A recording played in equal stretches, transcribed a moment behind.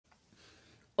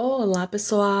Olá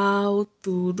pessoal,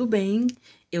 tudo bem?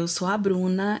 Eu sou a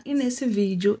Bruna e nesse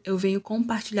vídeo eu venho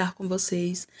compartilhar com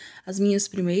vocês as minhas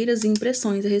primeiras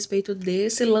impressões a respeito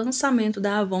desse lançamento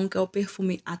da Avon, que é o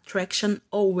perfume Attraction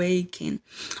Awaken.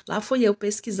 Lá fui eu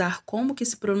pesquisar como que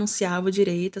se pronunciava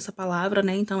direito essa palavra,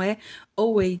 né? Então é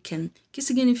Awaken, que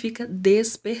significa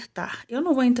despertar. Eu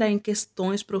não vou entrar em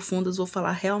questões profundas, vou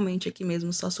falar realmente aqui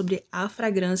mesmo só sobre a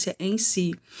fragrância em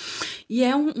si. E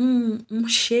é um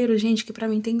cheiro, gente, que pra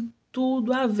mim tem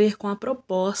tudo a ver com a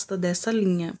proposta dessa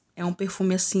linha. É um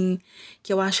perfume, assim,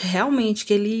 que eu acho realmente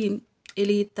que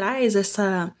ele traz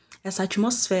essa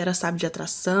atmosfera, sabe, de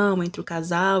atração entre o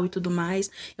casal e tudo mais.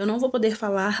 Eu não vou poder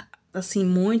falar, assim,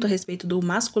 muito a respeito do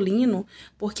masculino,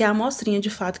 porque a amostrinha, de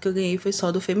fato, que eu ganhei foi só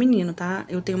do feminino, tá?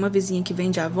 Eu tenho uma vizinha que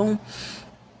vende Avon,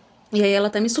 e aí ela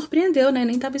até me surpreendeu, né?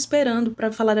 Nem tava esperando,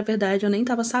 pra falar a verdade, eu nem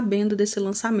tava sabendo desse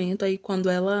lançamento. Aí quando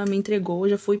ela me entregou, eu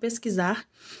já fui pesquisar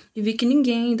e vi que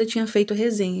ninguém ainda tinha feito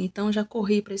resenha. Então já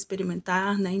corri pra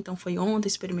experimentar, né? Então foi ontem,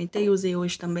 experimentei, usei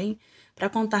hoje também pra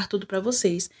contar tudo pra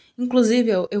vocês.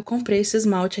 Inclusive, eu comprei esse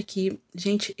esmalte aqui.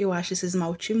 Gente, eu acho esse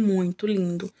esmalte muito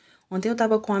lindo. Ontem eu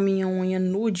tava com a minha unha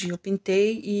nude, eu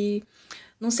pintei e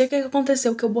não sei o que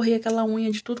aconteceu, que eu borrei aquela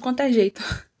unha de tudo quanto é jeito.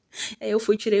 Aí eu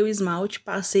fui, tirei o esmalte,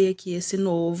 passei aqui esse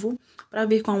novo, pra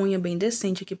vir com a unha bem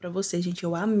decente aqui pra vocês. Gente,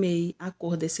 eu amei a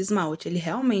cor desse esmalte. Ele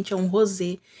realmente é um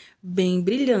rosé bem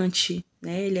brilhante,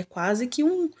 né? Ele é quase que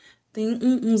tem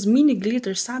uns mini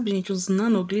glitters, sabe, gente? Uns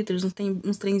nano glitters,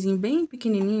 uns trenzinhos bem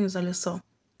pequenininhos, olha só.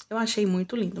 Eu achei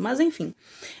muito lindo, mas enfim.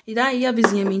 E daí a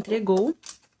vizinha me entregou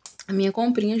a minha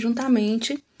comprinha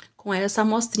juntamente com essa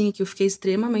amostrinha que eu fiquei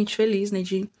extremamente feliz, né,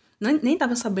 de nem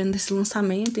tava sabendo desse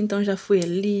lançamento, então já fui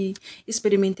ali,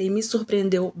 experimentei, me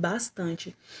surpreendeu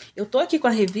bastante. Eu tô aqui com a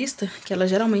revista, que ela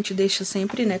geralmente deixa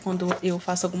sempre, né, quando eu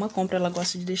faço alguma compra, ela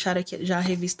gosta de deixar aqui já a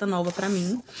revista nova pra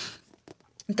mim.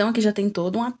 Então aqui já tem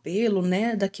todo um apelo,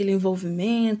 né, daquele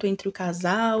envolvimento entre o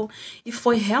casal, e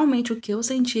foi realmente o que eu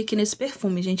senti aqui nesse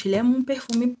perfume, gente. Ele é um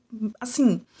perfume,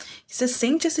 assim, você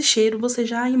sente esse cheiro, você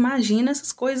já imagina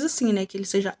essas coisas assim, né, que ele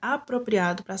seja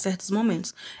apropriado para certos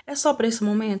momentos. É só para esse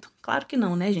momento? Claro que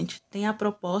não, né, gente? Tem a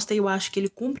proposta e eu acho que ele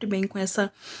cumpre bem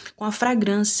com a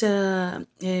fragrância,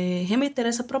 remeter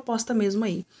essa proposta mesmo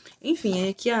aí. Enfim,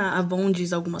 é que a Avon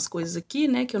diz algumas coisas aqui,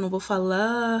 né, que eu não vou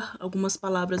falar algumas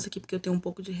palavras aqui porque eu tenho um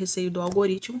pouco de receio do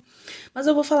algoritmo, mas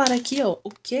eu vou falar aqui, ó, o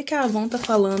que a Avon tá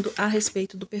falando a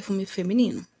respeito do perfume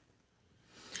feminino.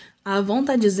 A Avon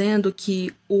tá dizendo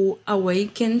que o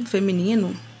Awaken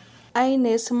feminino, aí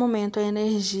nesse momento a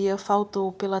energia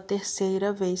faltou pela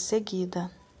terceira vez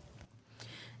seguida.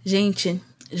 Gente,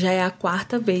 já é a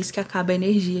quarta vez que acaba a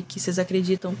energia aqui, vocês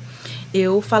acreditam?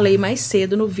 Eu falei mais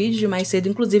cedo no vídeo de mais cedo,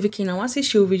 inclusive quem não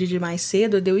assistiu o vídeo de mais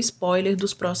cedo, deu spoiler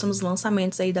dos próximos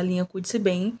lançamentos aí da linha Cuide-se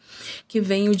Bem, que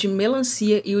vem o de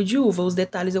melancia e o de uva. Os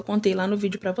detalhes eu contei lá no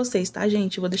vídeo pra vocês, tá,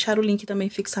 gente? Vou deixar o link também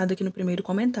fixado aqui no primeiro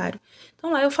comentário.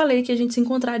 Então lá eu falei que a gente se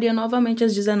encontraria novamente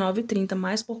às 19h30,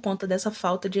 mais por conta dessa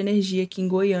falta de energia aqui em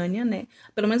Goiânia, né?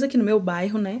 Pelo menos aqui no meu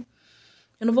bairro, né?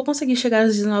 Eu não vou conseguir chegar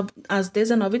às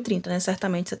 19h30, né?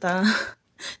 Certamente você tá...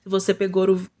 Se você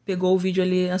pegou o vídeo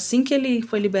ali assim que ele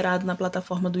foi liberado na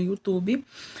plataforma do YouTube,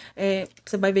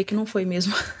 você vai ver que não foi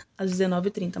mesmo às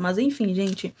 19h30. Mas enfim,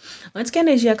 gente, antes que a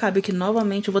energia acabe aqui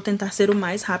novamente, eu vou tentar ser o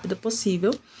mais rápida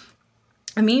possível.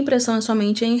 A minha impressão é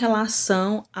somente em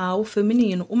relação ao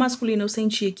feminino. O masculino eu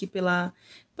senti aqui por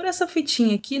essa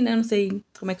fitinha aqui, né? Não sei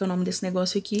como é que é o nome desse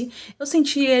negócio aqui. Eu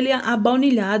senti ele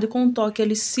abaunilhado com um toque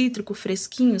ali cítrico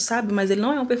fresquinho, sabe? Mas ele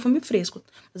não é um perfume fresco.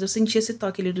 Mas eu senti esse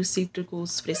toque ali dos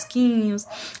cítricos fresquinhos.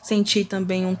 Senti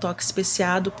também um toque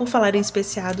especiado. Por falar em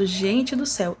especiado, gente do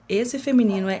céu, esse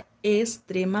feminino é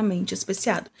extremamente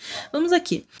especiado. Vamos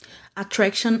aqui.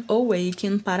 Attraction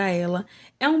Awaken para ela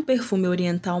é um perfume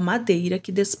oriental madeira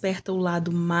que desperta o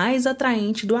lado mais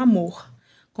atraente do amor.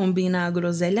 Combina a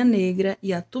groselha negra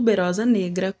e a tuberosa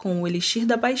negra com o elixir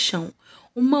da paixão,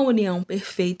 uma união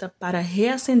perfeita para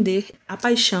reacender a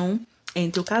paixão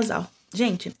entre o casal.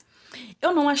 Gente,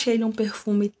 eu não achei ele um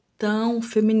perfume tão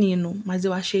feminino, mas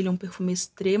eu achei ele um perfume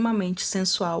extremamente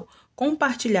sensual,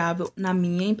 compartilhável na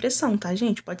minha impressão, tá,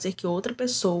 gente? Pode ser que outra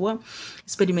pessoa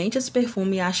experimente esse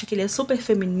perfume e ache que ele é super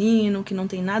feminino, que não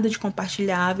tem nada de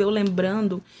compartilhável,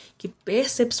 lembrando que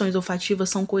percepções olfativas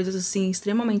são coisas, assim,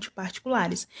 extremamente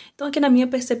particulares. Então, aqui na minha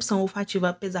percepção olfativa,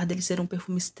 apesar dele ser um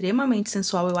perfume extremamente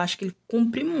sensual, eu acho que ele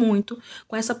cumpre muito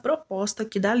com essa proposta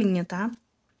aqui da linha, tá?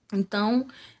 Então,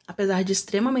 apesar de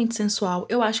extremamente sensual,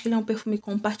 eu acho que ele é um perfume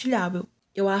compartilhável.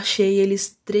 Eu achei ele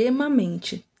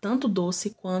extremamente tanto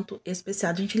doce quanto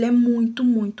especiado. Gente, ele é muito,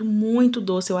 muito, muito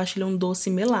doce. Eu acho ele um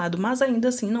doce melado, mas ainda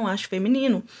assim não acho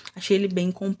feminino. Achei ele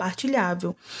bem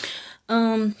compartilhável.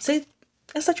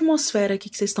 Essa atmosfera aqui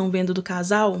que vocês estão vendo do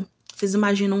casal, vocês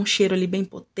imaginam um cheiro ali bem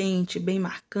potente, bem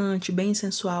marcante, bem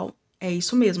sensual? É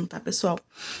isso mesmo, tá, pessoal?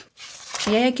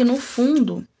 E aí aqui no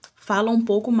fundo fala um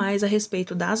pouco mais a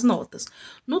respeito das notas.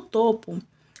 No topo,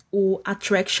 o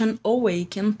Attraction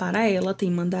Awaken para ela tem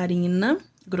mandarina,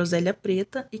 groselha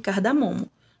preta e cardamomo.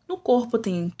 No corpo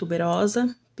tem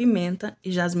tuberosa, pimenta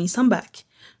e jasmim sambac.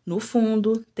 No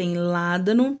fundo tem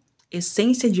ládano,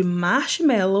 essência de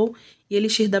marshmallow e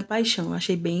elixir da paixão. Eu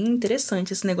achei bem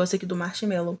interessante esse negócio aqui do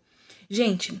marshmallow.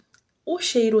 Gente, o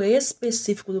cheiro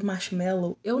específico do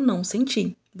marshmallow eu não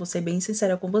senti. Vou ser bem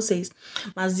sincera com vocês.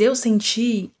 Mas eu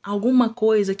senti alguma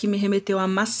coisa que me remeteu à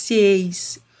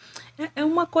maciez. É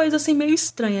uma coisa assim meio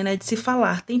estranha, né, de se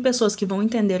falar. Tem pessoas que vão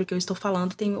entender o que eu estou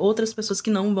falando, tem outras pessoas que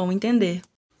não vão entender.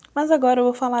 Mas agora eu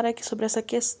vou falar aqui sobre essa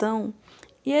questão.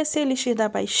 E esse elixir da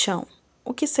paixão?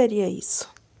 O que seria isso?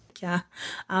 Que a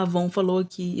Avon falou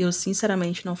aqui, eu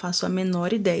sinceramente não faço a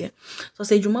menor ideia. Só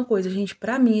sei de uma coisa, gente,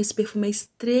 pra mim esse perfume é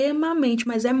extremamente,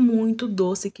 mas é muito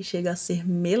doce, que chega a ser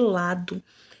melado,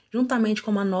 juntamente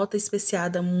com uma nota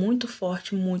especiada muito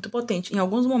forte, muito potente. Em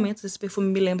alguns momentos esse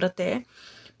perfume me lembra até,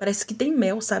 parece que tem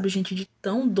mel, sabe, gente, de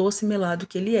tão doce e melado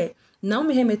que ele é. Não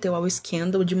me remeteu ao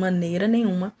Scandal de maneira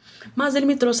nenhuma, mas ele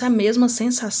me trouxe a mesma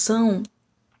sensação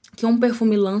que um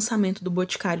perfume lançamento do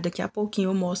Boticário. Daqui a pouquinho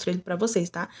eu mostro ele pra vocês,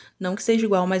 tá? Não que seja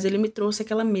igual, mas ele me trouxe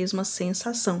aquela mesma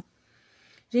sensação.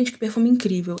 Gente, que perfume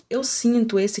incrível. Eu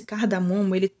sinto esse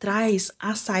cardamomo, ele traz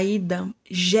a saída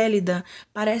gélida,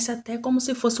 parece até como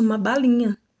se fosse uma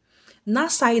balinha. Na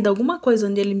saída, alguma coisa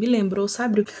nele me lembrou,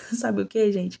 sabe o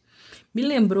que, gente? Me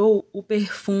lembrou o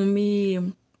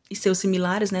perfume e seus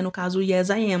similares, né? No caso, o Yes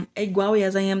I Am. É igual o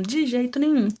Yes I Am de jeito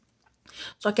nenhum.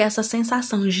 Só que essa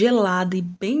sensação gelada e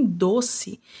bem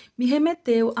doce me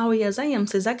remeteu ao Yes I Am.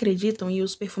 Vocês acreditam? E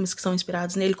os perfumes que são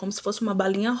inspirados nele, como se fosse uma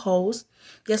balinha rose.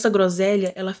 E essa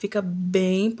groselha, ela fica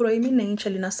bem proeminente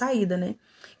ali na saída, né?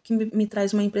 Que me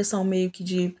traz uma impressão meio que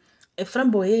de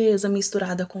framboesa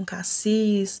misturada com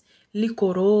cassis,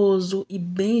 licoroso e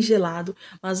bem gelado,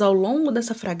 mas ao longo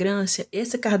dessa fragrância,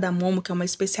 esse cardamomo, que é uma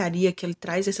especiaria que ele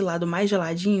traz esse lado mais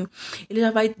geladinho, ele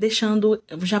já vai deixando,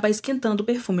 já vai esquentando o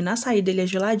perfume. Na saída ele é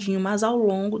geladinho, mas ao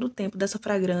longo do tempo dessa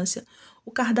fragrância,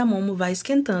 o cardamomo vai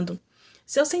esquentando.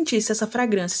 Se eu sentisse essa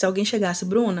fragrância, se alguém chegasse,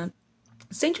 Bruna,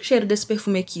 sente o cheiro desse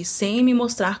perfume aqui, sem me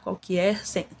mostrar qual que é,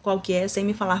 sem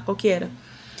me falar qual que era,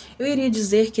 eu iria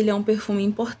dizer que ele é um perfume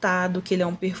importado, que ele é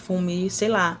um perfume, sei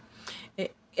lá.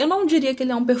 Eu não diria que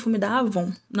ele é um perfume da Avon,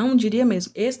 não diria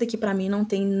mesmo. Esse daqui pra mim não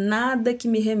tem nada que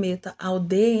me remeta ao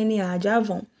DNA de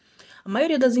Avon. A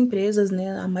maioria das empresas,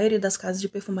 né, a maioria das casas de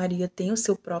perfumaria tem o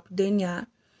seu próprio DNA.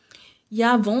 E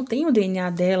a Avon tem o DNA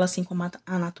dela, assim como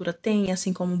a Natura tem,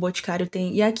 assim como o Boticário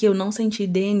tem. E aqui eu não senti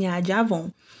DNA de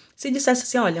Avon. Se dissesse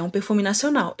assim, olha, é um perfume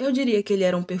nacional, eu diria que ele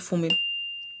era um perfume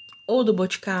ou do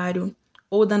Boticário,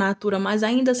 ou da Natura, mas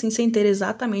ainda assim sem ter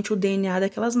exatamente o DNA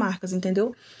daquelas marcas,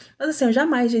 entendeu? Mas assim, eu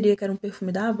jamais diria que era um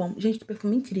perfume da Avon. Gente, que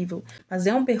perfume incrível. Mas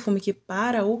é um perfume que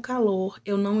para o calor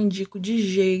eu não indico de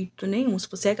jeito nenhum. Se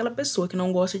você é aquela pessoa que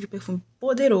não gosta de perfume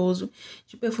poderoso,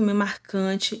 de perfume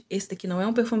marcante, esse daqui não é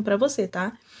um perfume para você,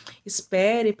 tá?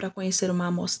 Espere para conhecer uma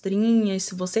amostrinha e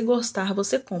se você gostar,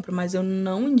 você compra, mas eu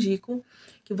não indico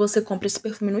que você compre esse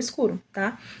perfume no escuro,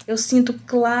 tá? Eu sinto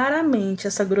claramente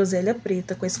essa groselha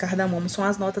preta com esse cardamomo, são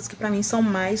as notas que pra mim são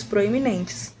mais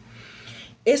proeminentes.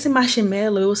 Esse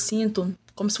marshmallow eu sinto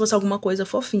como se fosse alguma coisa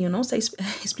fofinha, eu não sei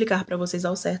explicar pra vocês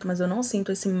ao certo, mas eu não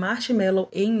sinto esse marshmallow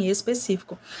em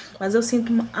específico. Mas eu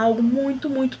sinto algo muito,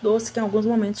 muito doce que em alguns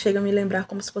momentos chega a me lembrar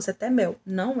como se fosse até mel.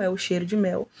 Não é o cheiro de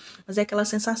mel, mas é aquela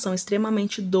sensação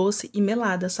extremamente doce e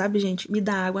melada, sabe, gente? Me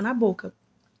dá água na boca.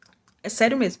 É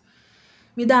sério mesmo.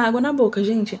 Me dá água na boca,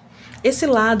 gente. Esse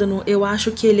ládano, eu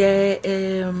acho que ele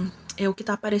é o que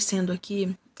tá aparecendo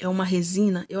aqui. É uma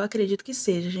resina. Eu acredito que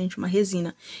seja, gente, uma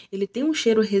resina. Ele tem um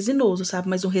cheiro resinoso, sabe?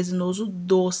 Mas um resinoso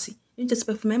doce. Gente, esse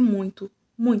perfume é muito,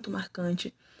 muito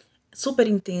marcante. Super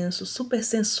intenso, super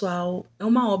sensual. É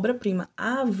uma obra-prima.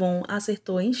 A Avon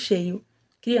acertou em cheio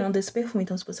criando esse perfume.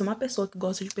 Então, se você é uma pessoa que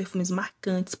gosta de perfumes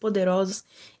marcantes, poderosos,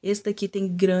 esse daqui tem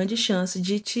grande chance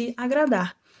de te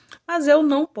agradar. Mas eu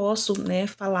não posso, né,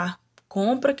 falar,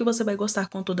 compra que você vai gostar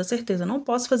com toda certeza. Não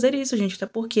posso fazer isso, gente, até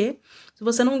porque se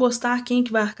você não gostar, quem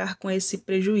que vai arcar com esse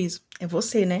prejuízo? É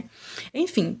você, né?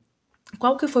 Enfim,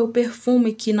 qual que foi o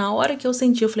perfume que na hora que eu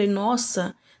senti, eu falei,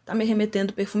 nossa, tá me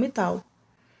remetendo perfume tal?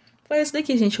 Foi esse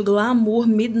daqui, gente, o Glamour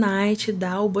Midnight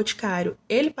da O Boticário.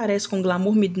 Ele parece com o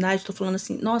Glamour Midnight, tô falando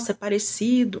assim, nossa, é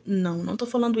parecido. Não, não tô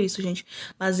falando isso, gente.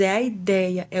 Mas é a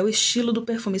ideia, é o estilo do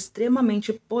perfume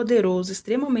extremamente poderoso,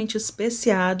 extremamente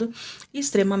especiado e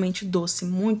extremamente doce.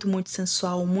 Muito, muito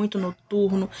sensual, muito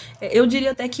noturno. Eu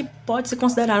diria até que pode se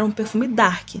considerar um perfume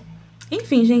dark.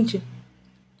 Enfim, gente,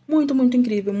 muito, muito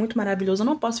incrível, muito maravilhoso. Eu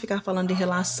não posso ficar falando em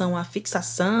relação à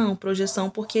fixação, projeção,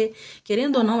 porque,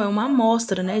 querendo ou não, é uma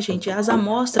amostra, né, gente? As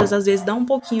amostras, às vezes, dão um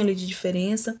pouquinho ali de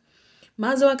diferença,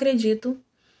 mas eu acredito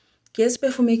que esse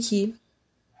perfume aqui...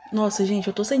 Nossa, gente,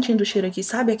 eu tô sentindo o cheiro aqui,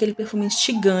 sabe? Aquele perfume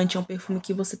instigante, é um perfume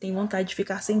que você tem vontade de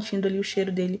ficar sentindo ali o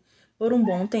cheiro dele por um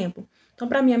bom tempo. Então,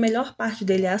 pra mim, a melhor parte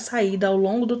dele é a saída ao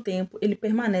longo do tempo. Ele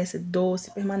permanece doce,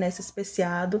 permanece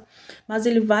especiado, mas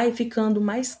ele vai ficando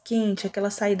mais quente, aquela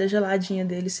saída geladinha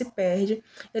dele se perde.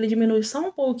 Ele diminui só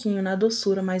um pouquinho na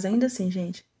doçura, mas ainda assim,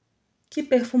 gente, que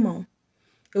perfumão.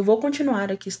 Eu vou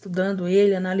continuar aqui estudando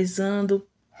ele, analisando.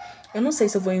 Eu não sei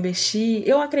se eu vou investir,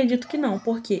 eu acredito que não,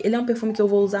 porque ele é um perfume que eu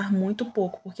vou usar muito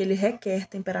pouco, porque ele requer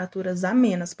temperaturas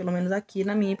amenas, pelo menos aqui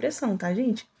na minha impressão, tá,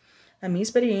 gente? Na minha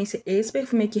experiência, esse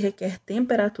perfume aqui requer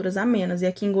temperaturas amenas, e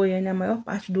aqui em Goiânia a maior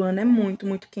parte do ano é muito,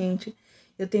 muito quente.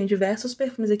 Eu tenho diversos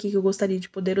perfumes aqui que eu gostaria de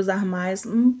poder usar mais,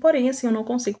 porém, assim, eu não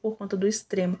consigo por conta do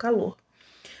extremo calor.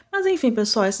 Mas enfim,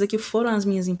 pessoal, essas aqui foram as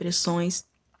minhas impressões.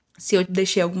 Se eu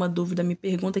deixei alguma dúvida, me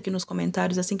pergunta aqui nos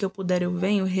comentários. Assim que eu puder, eu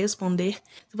venho responder.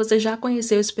 Se você já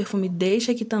conheceu esse perfume,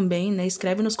 deixa aqui também, né?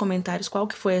 Escreve nos comentários qual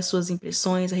que foi as suas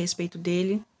impressões a respeito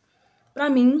dele. Pra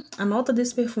mim, a nota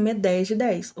desse perfume é 10 de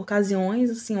 10. Ocasiões,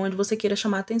 assim, onde você queira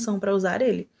chamar atenção pra usar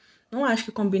ele. Não acho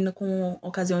que combina com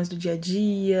ocasiões do dia a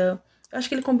dia. Eu acho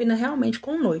que ele combina realmente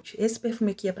com noite. Esse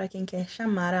perfume aqui é pra quem quer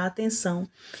chamar a atenção.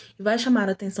 E vai chamar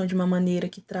a atenção de uma maneira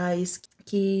que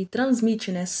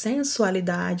transmite, né,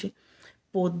 sensualidade,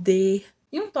 poder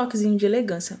e um toquezinho de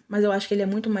elegância. Mas eu acho que ele é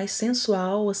muito mais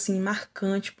sensual, assim,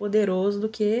 marcante, poderoso do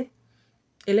que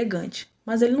elegante.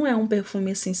 Mas ele não é um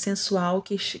perfume, assim, sensual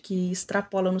que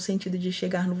extrapola no sentido de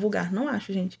chegar no vulgar. Não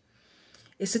acho, gente.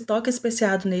 Esse toque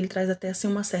especiado nele traz até, assim,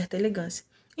 uma certa elegância.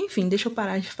 Enfim, deixa eu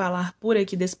parar de falar por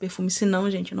aqui desse perfume, senão,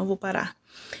 gente, eu não vou parar.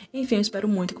 Enfim, eu espero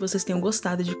muito que vocês tenham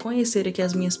gostado de conhecer aqui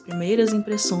as minhas primeiras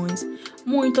impressões.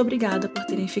 Muito obrigada por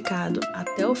terem ficado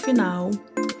até o final.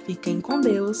 Fiquem com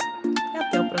Deus e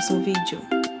até o próximo vídeo.